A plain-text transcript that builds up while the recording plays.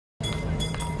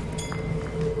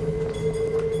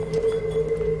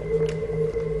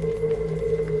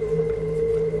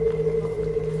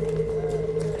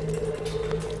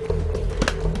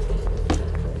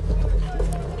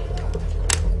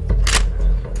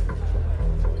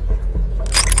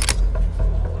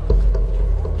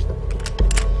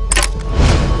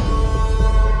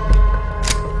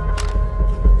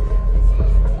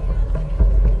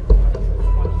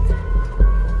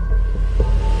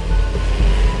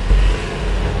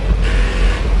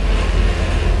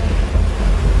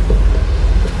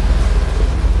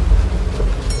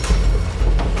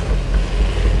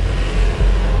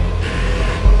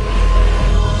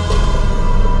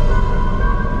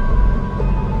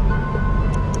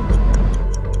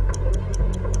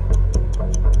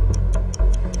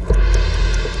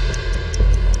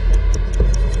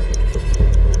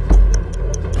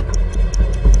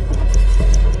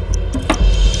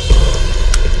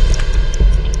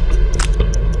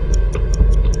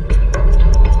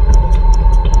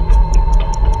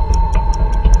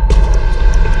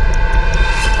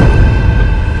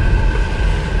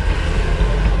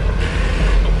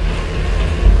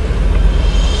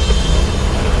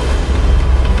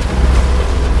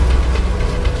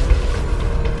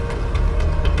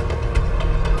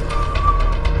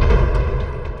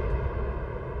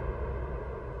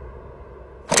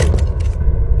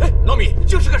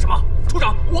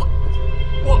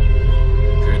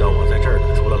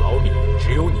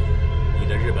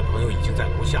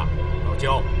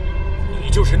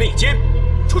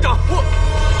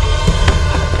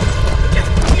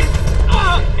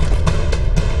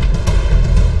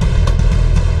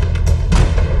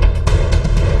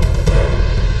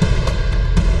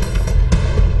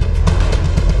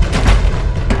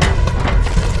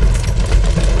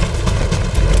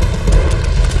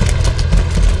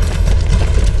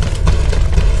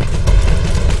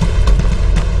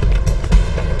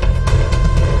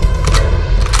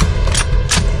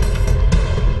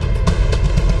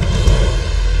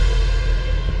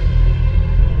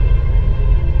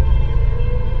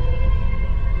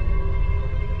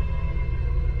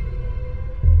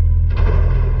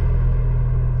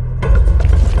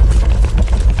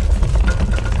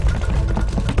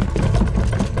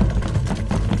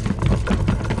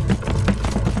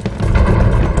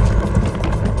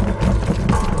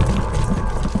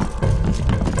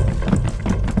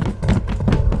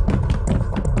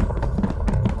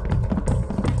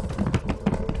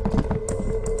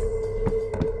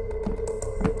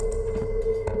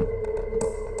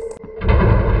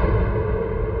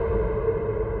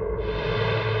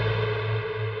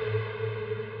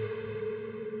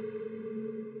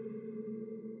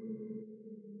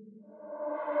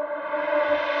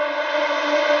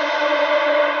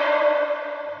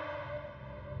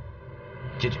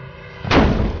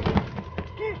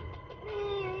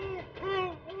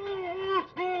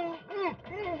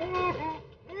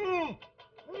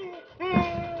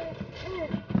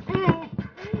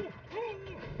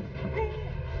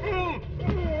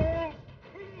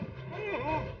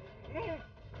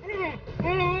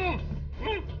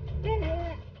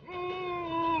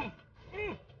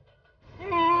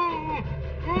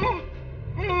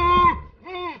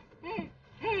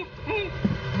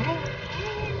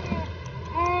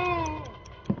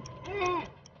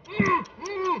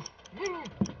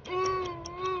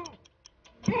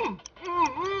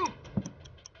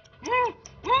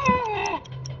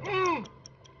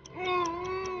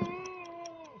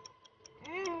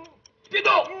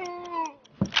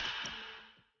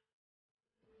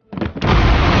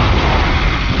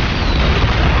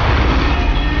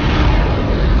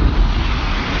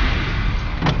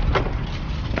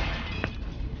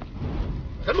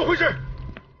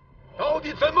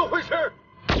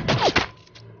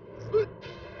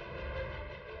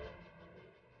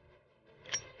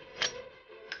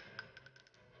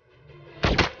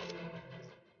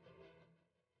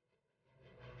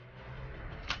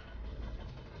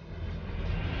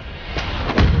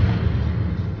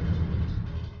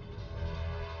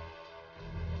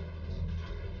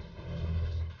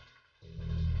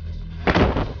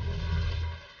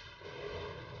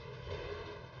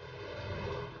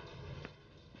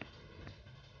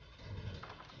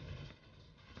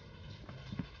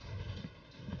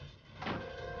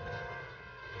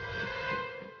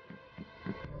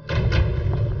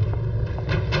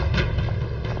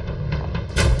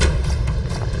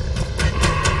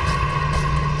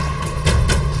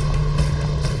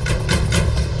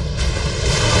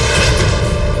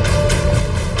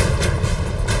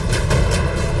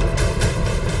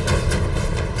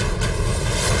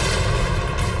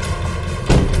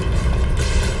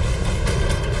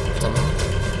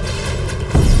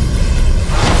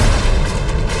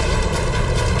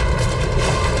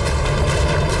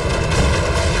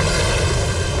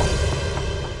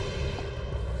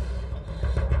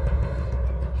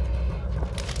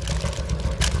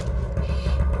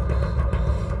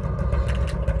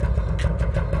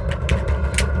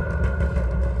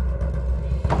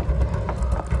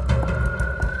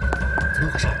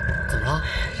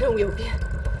有变。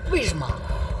为什么？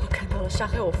我看到了杀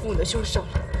害我父母的凶手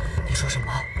了。你说什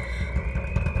么？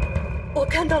我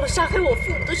看到了杀害我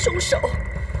父母的凶手。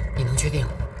你能确定？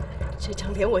这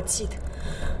张脸我记得，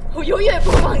我永远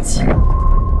不忘记。你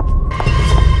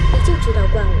就知道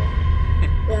惯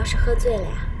我，我要是喝醉了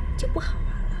呀，就不好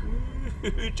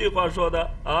玩了。这话说的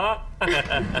啊！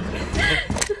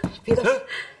别动！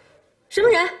什么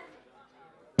人？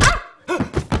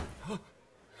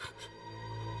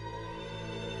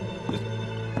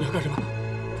你要干什么？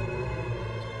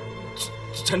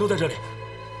钱都在这里，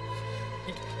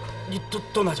你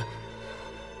都拿去。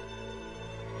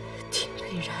田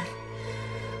磊然，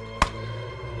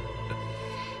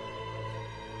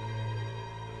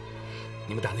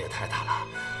你们胆子也太大了，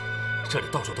这里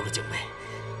到处都是警卫。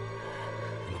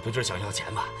你们不就是想要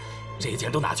钱吗？这些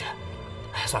钱都拿去。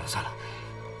哎，算了算了，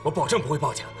我保证不会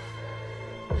报警。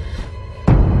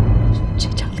这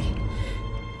张脸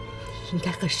你应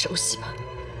该很熟悉吧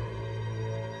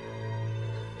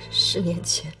？10年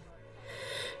前，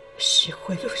石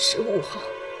回路15号，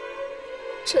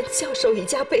陈教授一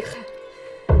家被害。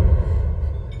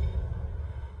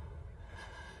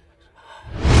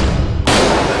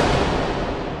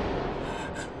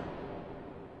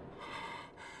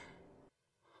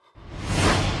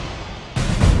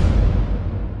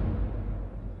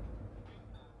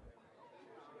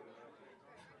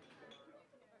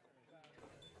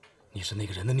你是那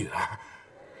个人的女儿。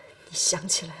你想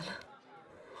起来了？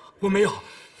我没有，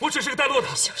我只是个带路的。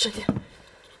小声点！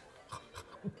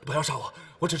不要杀我，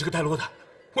我只是个带路的，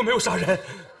我没有杀人。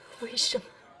为什么？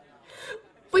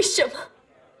为什么？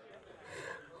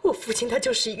我父亲他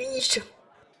就是一个医生，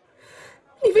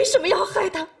你为什么要害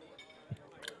他？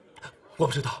我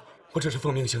不知道，我只是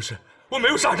奉命行事，我没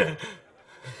有杀人。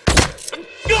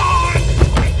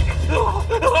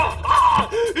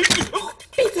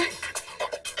闭嘴！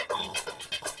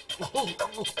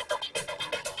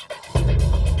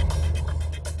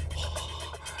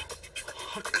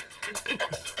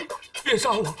别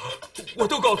杀我，我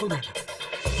都告诉你，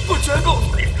我全告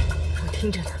诉你。我听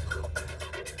着呢。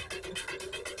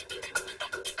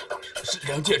是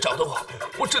梁介找的我，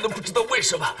我真的不知道为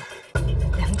什么。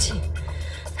梁介，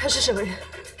他是什么人？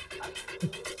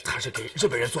他是给日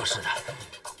本人做事的。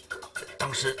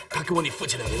当时他给我你父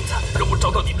亲的名字，让我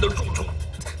找到你们的住处。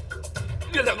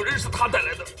那2个人是他带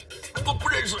来的，我不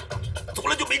认识，从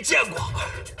来就没见过。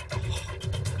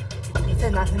你在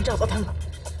哪能找到他们？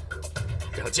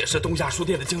梁介是东亚书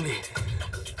店的经理，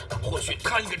或许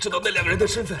他应该知道那2个人的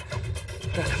身份。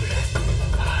那2个人，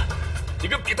一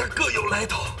个比他更有来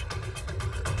头。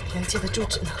梁介的住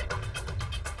址呢？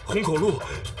虹口路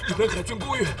日本海军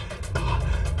公寓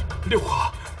6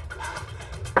号。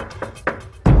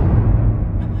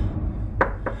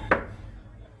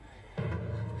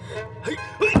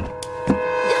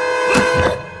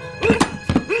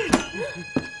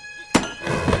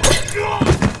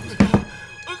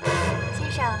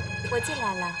先生，我进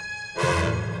来了。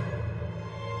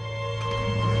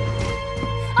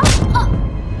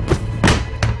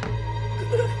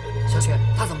小雪，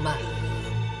他怎么办？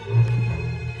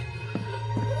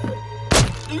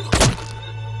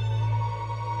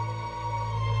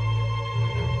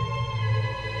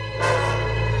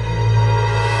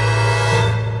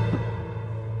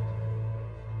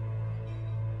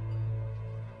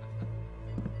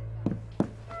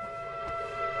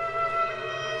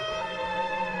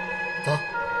走。